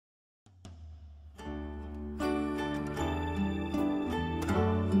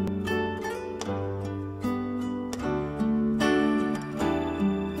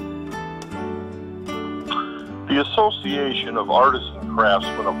The Association of Artists and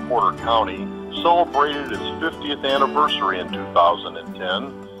Craftsmen of Porter County celebrated its 50th anniversary in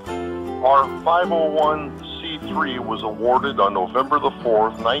 2010. Our 501c3 was awarded on November the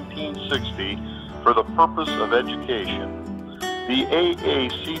 4th, 1960 for the purpose of education. The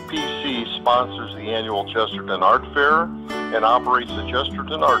AACPC sponsors the annual Chesterton Art Fair and operates the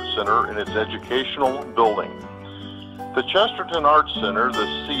Chesterton Art Center in its educational building. The Chesterton Art Center, the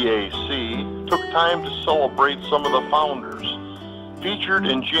CAC, took time to celebrate some of the founders. Featured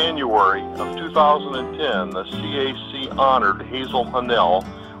in January of 2010, the CAC honored Hazel Hanel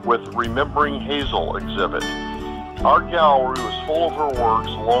with Remembering Hazel exhibit. Our gallery was full of her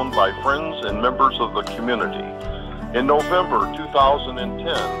works loaned by friends and members of the community. In November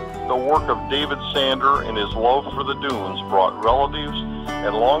 2010, the work of David Sander and his love for the dunes brought relatives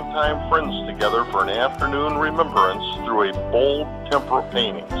and longtime friends together for an afternoon remembrance through a bold tempera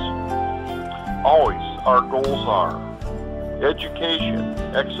paintings. Always our goals are education,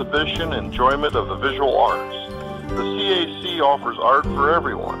 exhibition, enjoyment of the visual arts. The CAC offers art for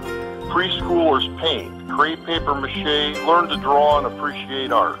everyone. Preschoolers paint, create paper mache, learn to draw and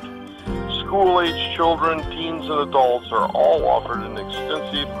appreciate art. School-age children, teens, and adults are all offered an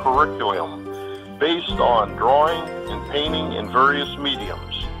extensive curriculum based on drawing and painting in various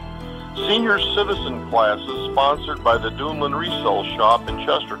mediums. Senior citizen classes sponsored by the Duneland Resale Shop in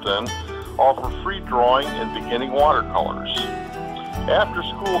Chesterton offer free drawing and beginning watercolors.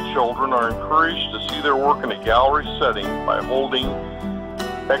 After-school children are encouraged to see their work in a gallery setting by holding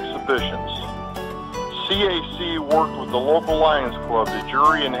exhibitions. CAC worked with the local Lions Club to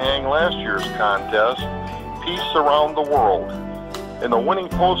jury and hang last year's contest, Peace Around the World, and the winning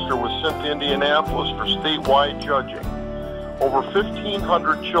poster was sent to Indianapolis for statewide judging. Over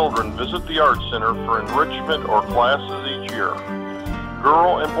 1,500 children visit the Art Center for enrichment or classes each year.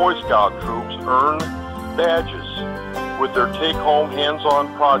 Girl and Boy Scout troops earn badges with their take-home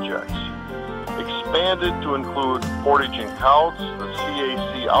hands-on projects. Expanded to include Portage and Couts, the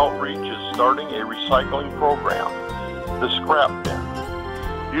CAC Outreach is starting a recycling program, the Scrap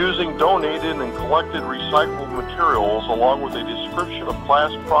Bin, using donated and collected recycled materials along with a description of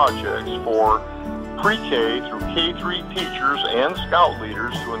class projects for pre-K through K-3 teachers and scout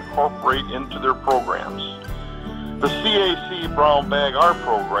leaders to incorporate into their programs. The CAC Brown Bag Art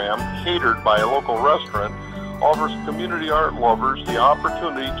Program, catered by a local restaurant, offers community art lovers the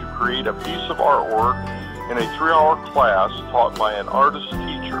opportunity to create a piece of artwork in a 3-hour class taught by an artist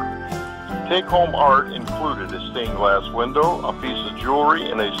teacher. Take-home art included a stained glass window, a piece of jewelry,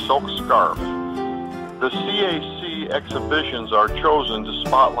 and a silk scarf. The CAC exhibitions are chosen to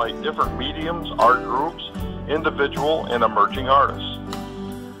spotlight different mediums, art groups, individual, and emerging artists.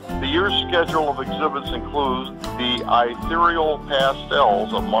 The year's schedule of exhibits includes the Ethereal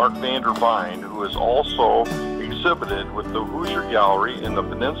Pastels of Mark Vandervine, who is also exhibited with the Hoosier Gallery in the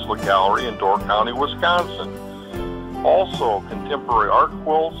Peninsula Gallery in Door County, Wisconsin. Also, contemporary art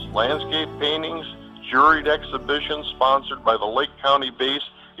quilts, landscape paintings, juried exhibitions sponsored by the Lake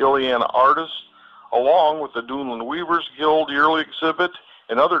County-based Ileana artists, along with the Duneland Weavers Guild yearly exhibit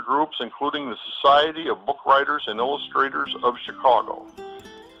and other groups including the Society of Book Writers and Illustrators of Chicago.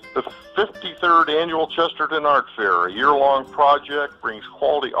 The 53rd Annual Chesterton Art Fair, a year-long project, brings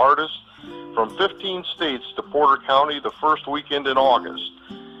quality artists from 15 states to Porter County the first weekend in August.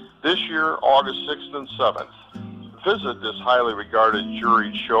 This year, August 6th and 7th. Visit this highly regarded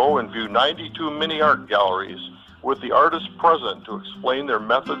juried show and view 92 mini art galleries with the artists present to explain their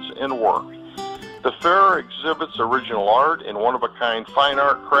methods and work. The fair exhibits original art and one-of-a-kind fine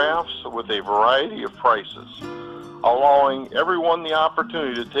art crafts with a variety of prices, allowing everyone the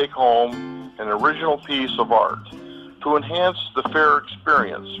opportunity to take home an original piece of art. To enhance the fair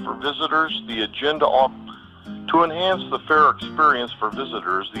experience for visitors, the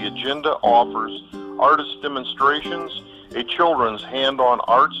agenda offers artist demonstrations, a children's hand-on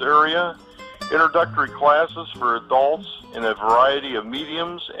arts area, introductory classes for adults in a variety of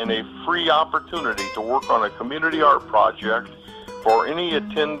mediums, and a free opportunity to work on a community art project for any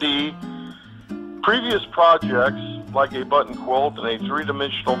attendee. Previous projects, like a button quilt and a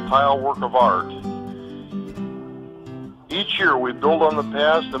 3-dimensional tile work of art. Each year we build on the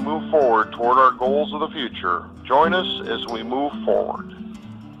past and move forward toward our goals of the future. Join us as we move forward.